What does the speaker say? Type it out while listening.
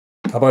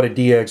How about a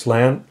DX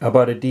land? How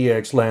about a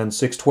DX land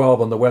 612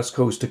 on the west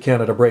coast of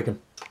Canada breaking?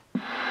 How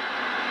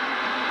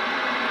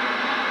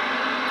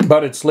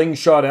about it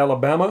Slingshot,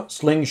 Alabama?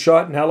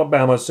 Slingshot in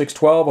Alabama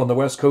 612 on the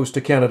west coast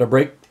of Canada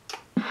break.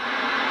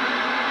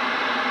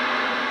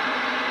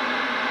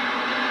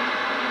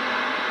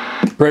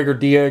 Breaker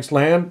DX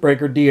land,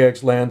 Breaker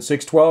DX land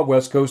 612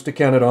 west coast of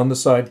Canada on the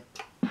side.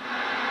 A612,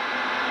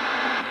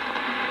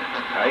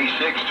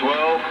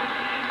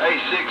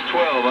 A612,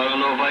 I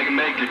don't know if I can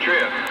make the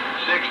trip.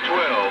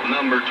 612,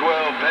 number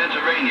 12,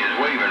 Pennsylvania is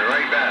waving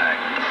right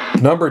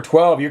back. Number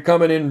 12, you're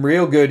coming in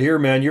real good here,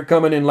 man. You're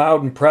coming in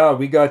loud and proud.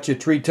 We got you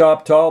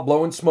treetop tall,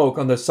 blowing smoke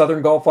on the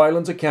southern Gulf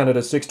Islands of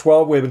Canada,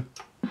 612 waving.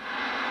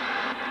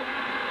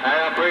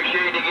 I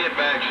appreciate the get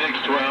back,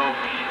 612.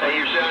 Hey,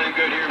 you're sounding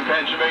good here in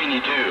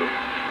Pennsylvania,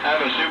 too.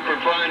 Have a super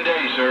fine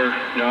day, sir.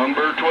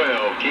 Number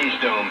 12,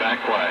 Keystone,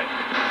 back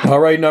quiet.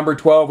 All right, number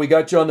 12, we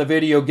got you on the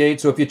video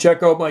gate, so if you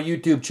check out my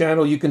YouTube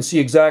channel, you can see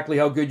exactly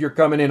how good you're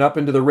coming in up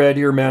into the red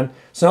here, man.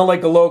 Sound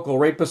like a local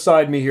right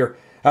beside me here.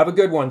 Have a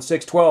good one,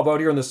 612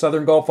 out here in the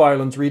southern Gulf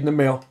Islands, reading the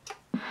mail.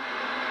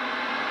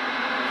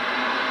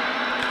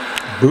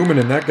 Booming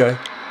in that guy.